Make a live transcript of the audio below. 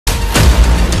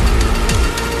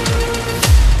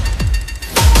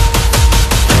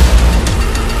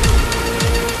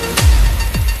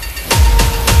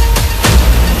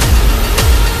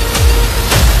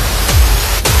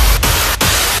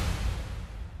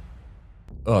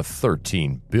A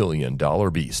 $13 billion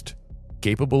beast,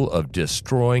 capable of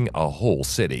destroying a whole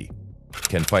city,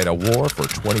 can fight a war for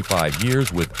 25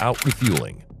 years without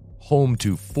refueling, home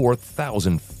to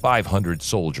 4,500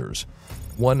 soldiers,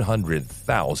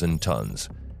 100,000 tons,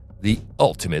 the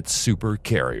ultimate super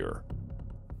carrier.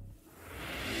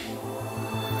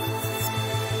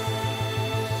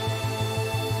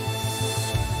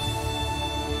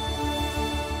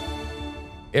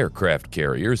 Aircraft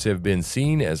carriers have been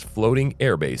seen as floating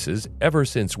air bases ever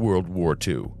since World War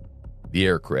II. The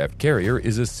aircraft carrier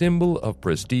is a symbol of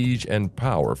prestige and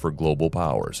power for global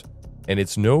powers, and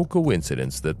it's no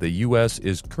coincidence that the U.S.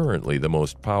 is currently the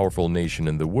most powerful nation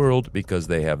in the world because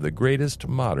they have the greatest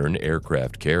modern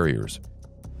aircraft carriers.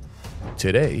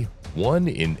 Today, 1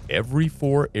 in every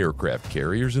 4 aircraft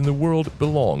carriers in the world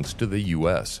belongs to the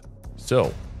U.S.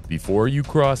 So, before you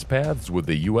cross paths with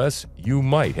the U.S., you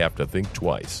might have to think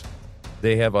twice.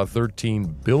 They have a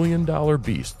 $13 billion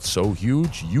beast so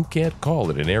huge you can't call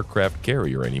it an aircraft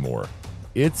carrier anymore.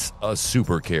 It's a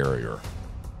supercarrier.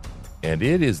 And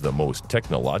it is the most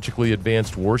technologically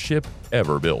advanced warship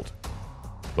ever built.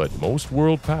 But most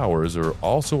world powers are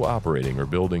also operating or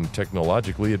building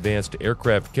technologically advanced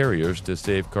aircraft carriers to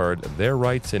safeguard their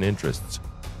rights and interests.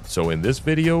 So in this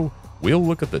video, we'll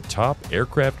look at the top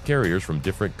aircraft carriers from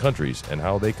different countries and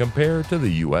how they compare to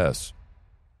the U.S.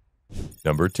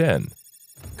 Number 10.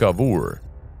 Cavour,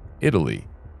 Italy.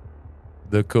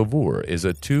 The Cavour is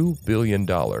a $2 billion,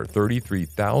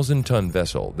 33,000-ton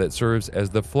vessel that serves as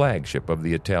the flagship of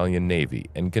the Italian Navy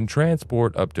and can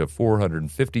transport up to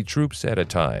 450 troops at a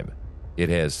time. It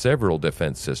has several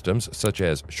defense systems, such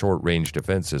as short-range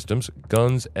defense systems,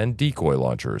 guns, and decoy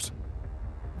launchers.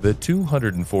 The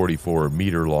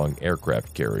 244-meter-long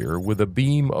aircraft carrier with a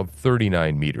beam of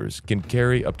 39 meters can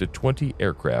carry up to 20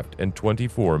 aircraft and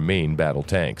 24 main battle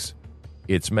tanks.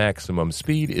 Its maximum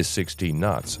speed is 16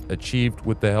 knots, achieved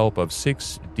with the help of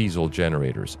 6 diesel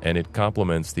generators, and it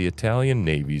complements the Italian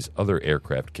Navy's other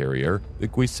aircraft carrier, the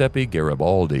Giuseppe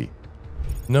Garibaldi.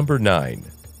 Number 9.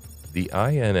 The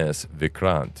INS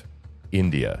Vikrant,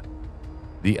 India.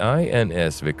 The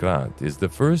INS Vikrant is the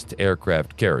first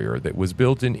aircraft carrier that was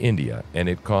built in India, and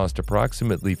it cost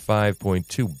approximately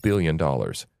 $5.2 billion.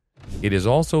 It is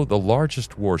also the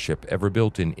largest warship ever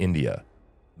built in India.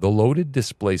 The loaded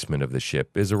displacement of the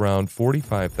ship is around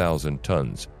 45,000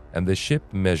 tons, and the ship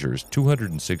measures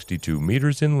 262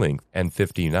 meters in length and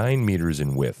 59 meters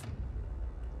in width.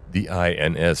 The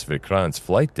INS Vikrant's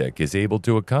flight deck is able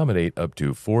to accommodate up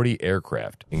to 40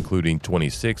 aircraft, including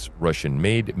 26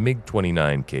 Russian-made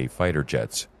MiG-29K fighter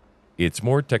jets. It's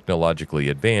more technologically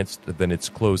advanced than its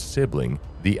close sibling,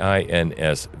 the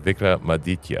INS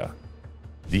Vikramaditya.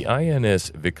 The INS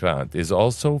Vikrant is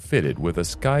also fitted with a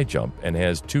sky jump and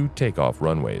has 2 takeoff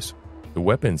runways. The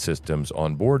weapon systems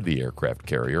on board the aircraft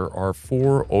carrier are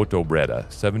 4 Ottobreda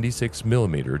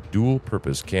 76mm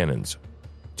dual-purpose cannons,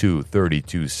 2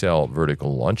 32-cell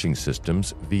vertical launching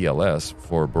systems VLS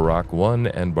for Barak 1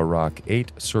 and Barak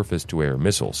 8 surface-to-air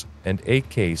missiles, and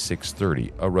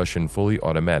AK-630, a Russian fully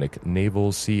automatic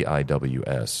naval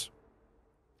CIWS.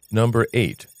 Number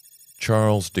 8.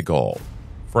 Charles de Gaulle,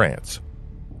 France.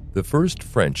 The first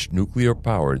French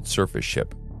nuclear-powered surface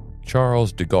ship,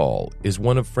 Charles de Gaulle, is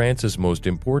one of France's most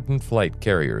important flight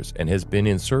carriers and has been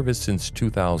in service since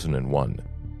 2001.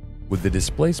 With the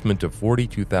displacement of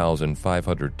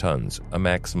 42,500 tons, a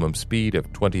maximum speed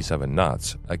of 27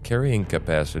 knots, a carrying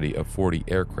capacity of 40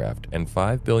 aircraft, and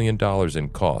 $5 billion in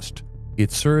cost,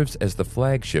 it serves as the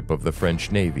flagship of the French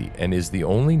Navy and is the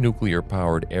only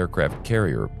nuclear-powered aircraft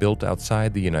carrier built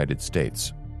outside the United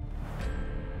States.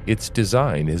 Its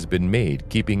design has been made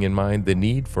keeping in mind the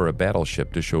need for a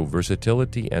battleship to show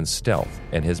versatility and stealth,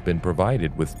 and has been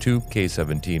provided with 2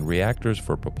 K-17 reactors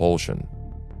for propulsion.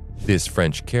 This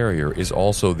French carrier is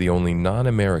also the only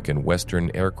non-American Western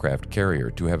aircraft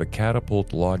carrier to have a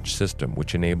catapult launch system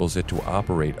which enables it to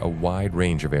operate a wide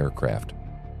range of aircraft.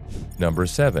 Number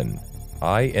 7.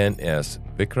 INS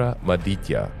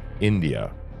Vikramaditya,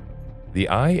 India. The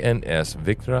INS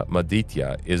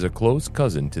Vikramaditya is a close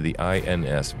cousin to the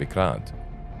INS Vikrant.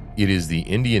 It is the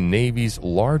Indian Navy's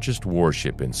largest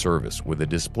warship in service with a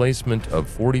displacement of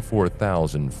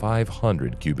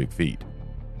 44,500 cubic feet.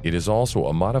 It is also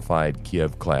a modified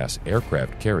Kiev-class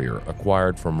aircraft carrier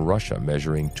acquired from Russia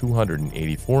measuring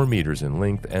 284 meters in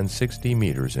length and 60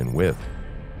 meters in width.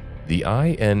 The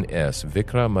INS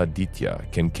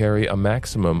Vikramaditya can carry a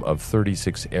maximum of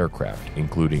 36 aircraft,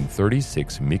 including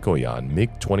 36 Mikoyan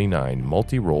MiG-29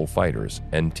 multi-role fighters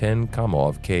and 10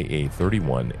 Kamov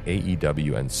Ka-31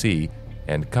 AEW&C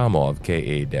and Kamov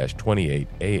Ka-28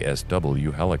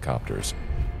 ASW helicopters.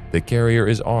 The carrier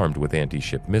is armed with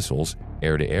anti-ship missiles,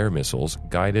 air-to-air missiles,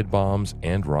 guided bombs,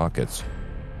 and rockets.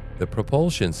 The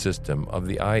propulsion system of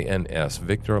the INS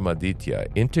Vikramaditya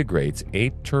integrates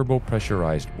 8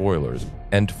 turbo-pressurized boilers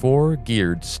and 4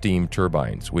 geared steam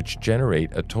turbines, which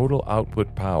generate a total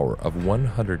output power of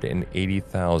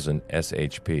 180,000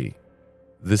 shp.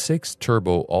 The 6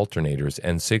 turbo alternators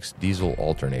and 6 diesel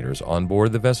alternators on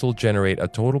board the vessel generate a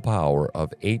total power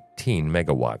of 18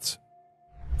 megawatts.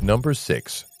 Number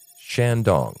 6.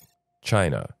 Shandong,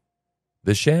 China.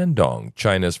 The Shandong,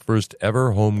 China's first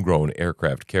ever homegrown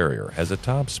aircraft carrier, has a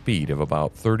top speed of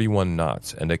about 31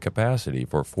 knots and a capacity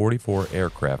for 44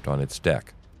 aircraft on its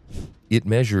deck. It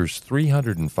measures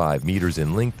 305 meters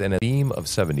in length and a beam of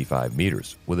 75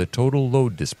 meters, with a total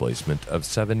load displacement of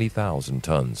 70,000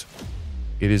 tons.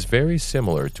 It is very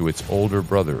similar to its older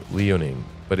brother, Liaoning,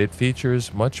 but it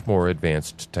features much more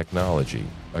advanced technology,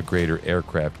 a greater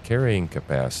aircraft carrying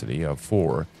capacity of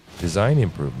 4, design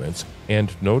improvements,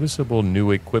 and noticeable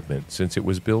new equipment since it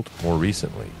was built more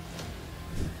recently.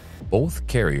 Both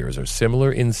carriers are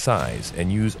similar in size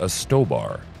and use a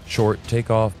STOBAR, short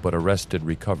takeoff but arrested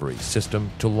recovery system,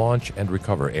 to launch and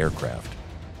recover aircraft.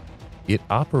 It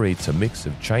operates a mix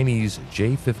of Chinese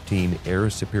J-15 air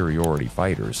superiority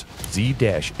fighters,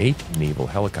 Z-8 naval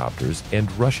helicopters,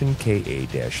 and Russian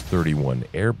Ka-31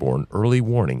 airborne early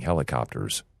warning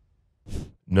helicopters.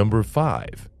 Number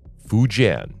 5.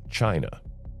 Fujian, China.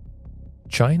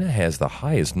 China has the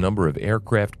highest number of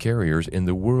aircraft carriers in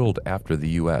the world after the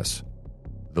U.S.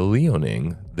 The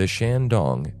Liaoning, the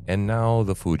Shandong, and now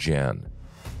the Fujian.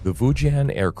 The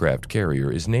Fujian aircraft carrier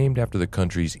is named after the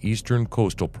country's eastern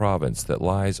coastal province that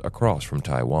lies across from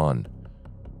Taiwan.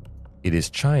 It is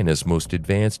China's most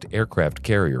advanced aircraft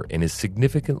carrier and is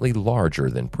significantly larger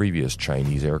than previous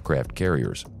Chinese aircraft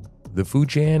carriers. The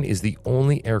Fujian is the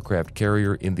only aircraft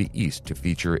carrier in the East to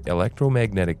feature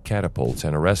electromagnetic catapults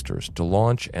and arresters to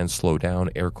launch and slow down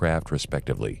aircraft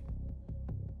respectively.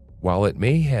 While it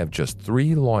may have just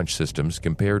 3 launch systems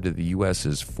compared to the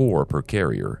U.S.'s 4 per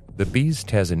carrier, the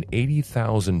Beast has an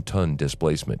 80,000-ton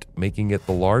displacement, making it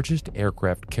the largest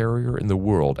aircraft carrier in the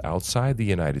world outside the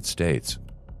United States.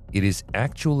 It is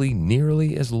actually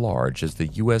nearly as large as the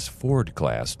U.S.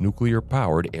 Ford-class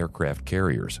nuclear-powered aircraft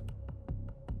carriers.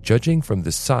 Judging from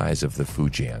the size of the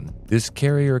Fujian, this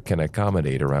carrier can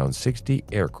accommodate around 60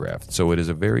 aircraft, so it is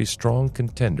a very strong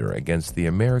contender against the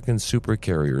American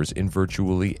supercarriers in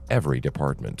virtually every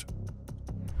department.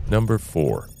 Number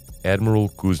 4. Admiral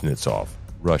Kuznetsov,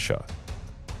 Russia.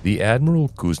 The Admiral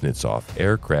Kuznetsov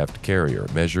aircraft carrier,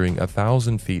 measuring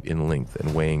 1,000 feet in length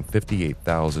and weighing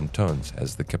 58,000 tons,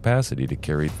 has the capacity to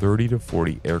carry 30 to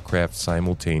 40 aircraft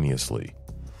simultaneously.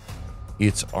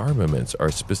 Its armaments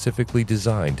are specifically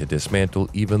designed to dismantle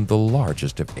even the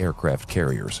largest of aircraft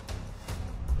carriers.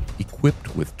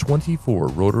 Equipped with 24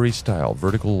 rotary-style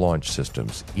vertical launch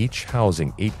systems, each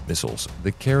housing 8 missiles,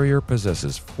 the carrier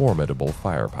possesses formidable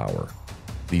firepower.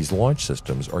 These launch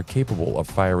systems are capable of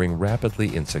firing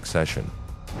rapidly in succession.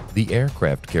 The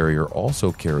aircraft carrier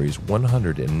also carries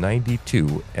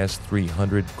 192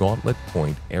 S-300 Gauntlet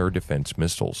Point air defense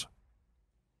missiles.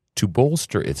 To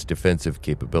bolster its defensive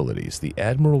capabilities, the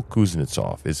Admiral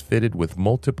Kuznetsov is fitted with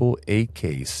multiple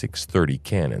AK-630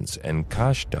 cannons and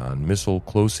Kashdan missile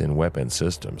close-in weapon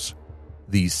systems.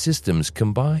 These systems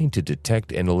combine to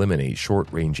detect and eliminate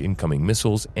short-range incoming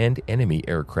missiles and enemy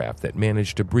aircraft that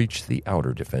manage to breach the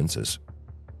outer defenses.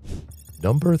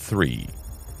 Number 3.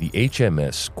 The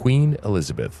HMS Queen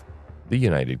Elizabeth, the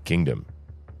United Kingdom.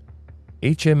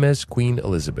 HMS Queen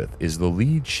Elizabeth is the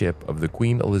lead ship of the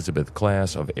Queen Elizabeth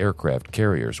class of aircraft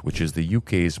carriers, which is the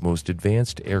UK's most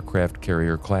advanced aircraft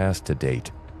carrier class to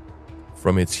date.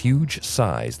 From its huge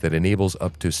size that enables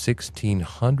up to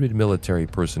 1,600 military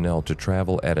personnel to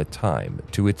travel at a time,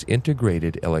 to its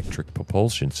integrated electric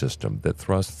propulsion system that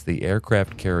thrusts the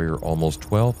aircraft carrier almost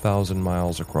 12,000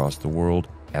 miles across the world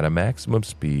at a maximum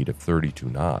speed of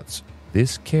 32 knots,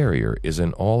 this carrier is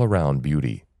an all-around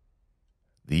beauty.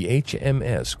 The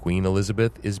HMS Queen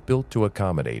Elizabeth is built to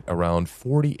accommodate around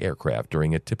 40 aircraft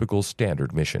during a typical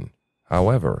standard mission.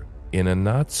 However, in a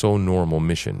not-so-normal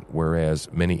mission, where as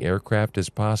many aircraft as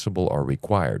possible are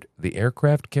required, the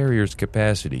aircraft carrier's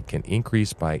capacity can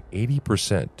increase by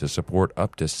 80% to support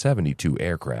up to 72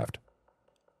 aircraft.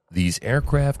 These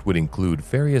aircraft would include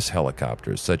various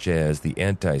helicopters such as the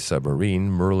anti-submarine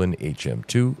Merlin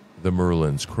HM-2, the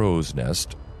Merlin's Crow's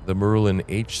Nest, the Merlin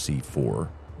HC-4,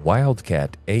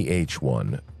 Wildcat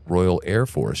AH-1, Royal Air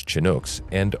Force Chinooks,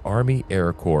 and Army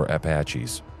Air Corps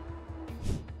Apaches.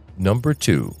 Number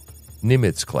 2.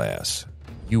 Nimitz class,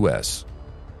 U.S.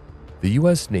 The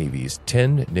U.S. Navy's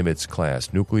 10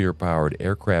 Nimitz-class nuclear-powered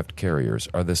aircraft carriers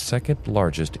are the second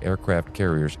largest aircraft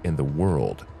carriers in the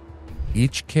world.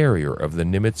 Each carrier of the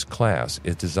Nimitz class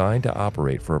is designed to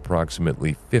operate for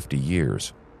approximately 50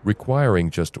 years,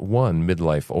 requiring just one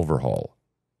midlife overhaul.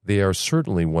 They are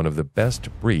certainly one of the best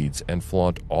breeds and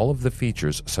flaunt all of the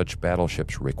features such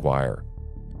battleships require.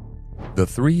 The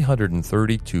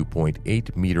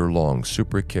 332.8-meter-long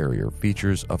supercarrier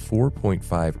features a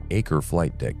 4.5-acre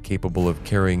flight deck capable of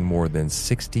carrying more than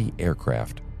 60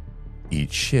 aircraft.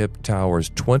 Each ship towers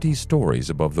 20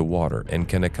 stories above the water and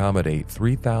can accommodate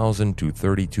 3,000 to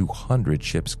 3,200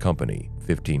 ships company,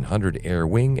 1,500 air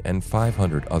wing, and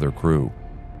 500 other crew.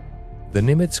 The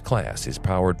Nimitz class is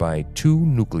powered by 2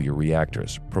 nuclear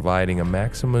reactors, providing a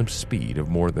maximum speed of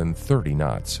more than 30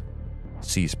 knots.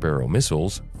 Sea Sparrow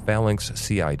missiles, Phalanx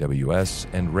CIWS,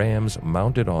 and rams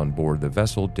mounted on board the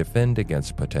vessel defend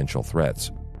against potential threats.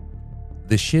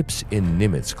 The ships in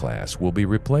Nimitz class will be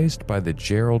replaced by the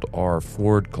Gerald R.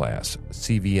 Ford class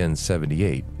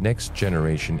CVN-78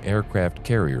 next-generation aircraft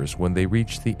carriers when they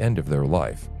reach the end of their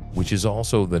life, which is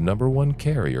also the #1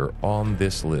 carrier on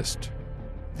this list.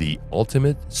 The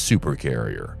ultimate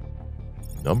supercarrier.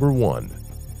 Number 1.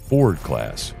 Ford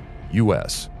class,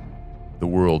 U.S. The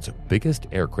world's biggest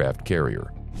aircraft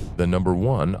carrier. The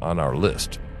 #1 on our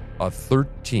list, a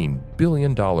 $13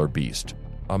 billion beast,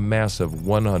 a massive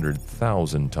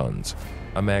 100,000 tons,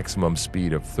 a maximum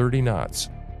speed of 30 knots.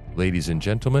 Ladies and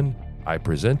gentlemen, I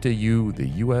present to you the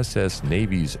USS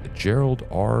Navy's Gerald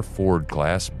R. Ford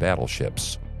class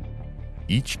battleships.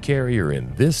 Each carrier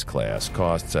in this class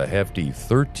costs a hefty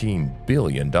 $13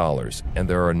 billion, and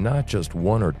there are not just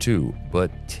 1 or 2,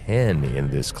 but 10 in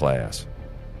this class.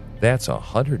 That's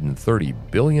 $130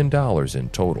 billion in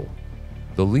total.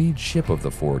 The lead ship of the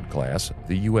Ford class,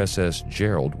 the USS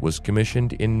Gerald, was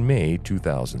commissioned in May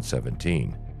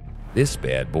 2017. This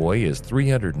bad boy is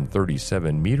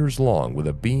 337 meters long with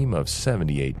a beam of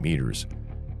 78 meters.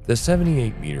 The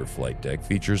 78-meter flight deck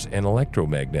features an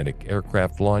electromagnetic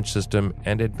aircraft launch system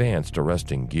and advanced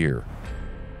arresting gear.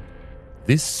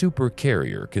 This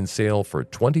supercarrier can sail for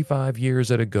 25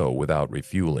 years at a go without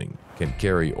refueling, can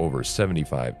carry over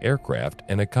 75 aircraft,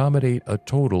 and accommodate a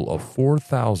total of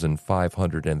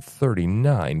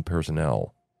 4,539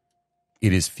 personnel.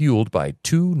 It is fueled by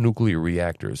 2 nuclear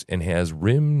reactors and has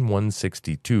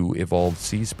RIM-162 evolved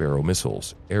Sea Sparrow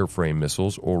missiles, airframe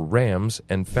missiles or rams,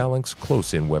 and Phalanx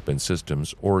close-in weapon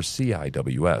systems or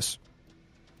CIWS.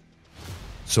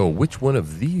 So which one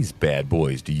of these bad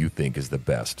boys do you think is the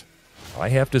best? I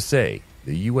have to say,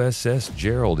 the USS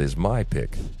Gerald is my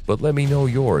pick, but let me know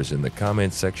yours in the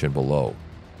comments section below.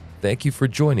 Thank you for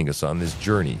joining us on this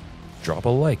journey. Drop a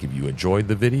like if you enjoyed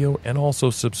the video and also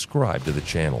subscribe to the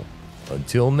channel.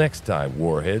 Until next time,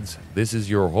 Warheads, this is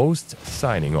your host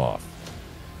signing off.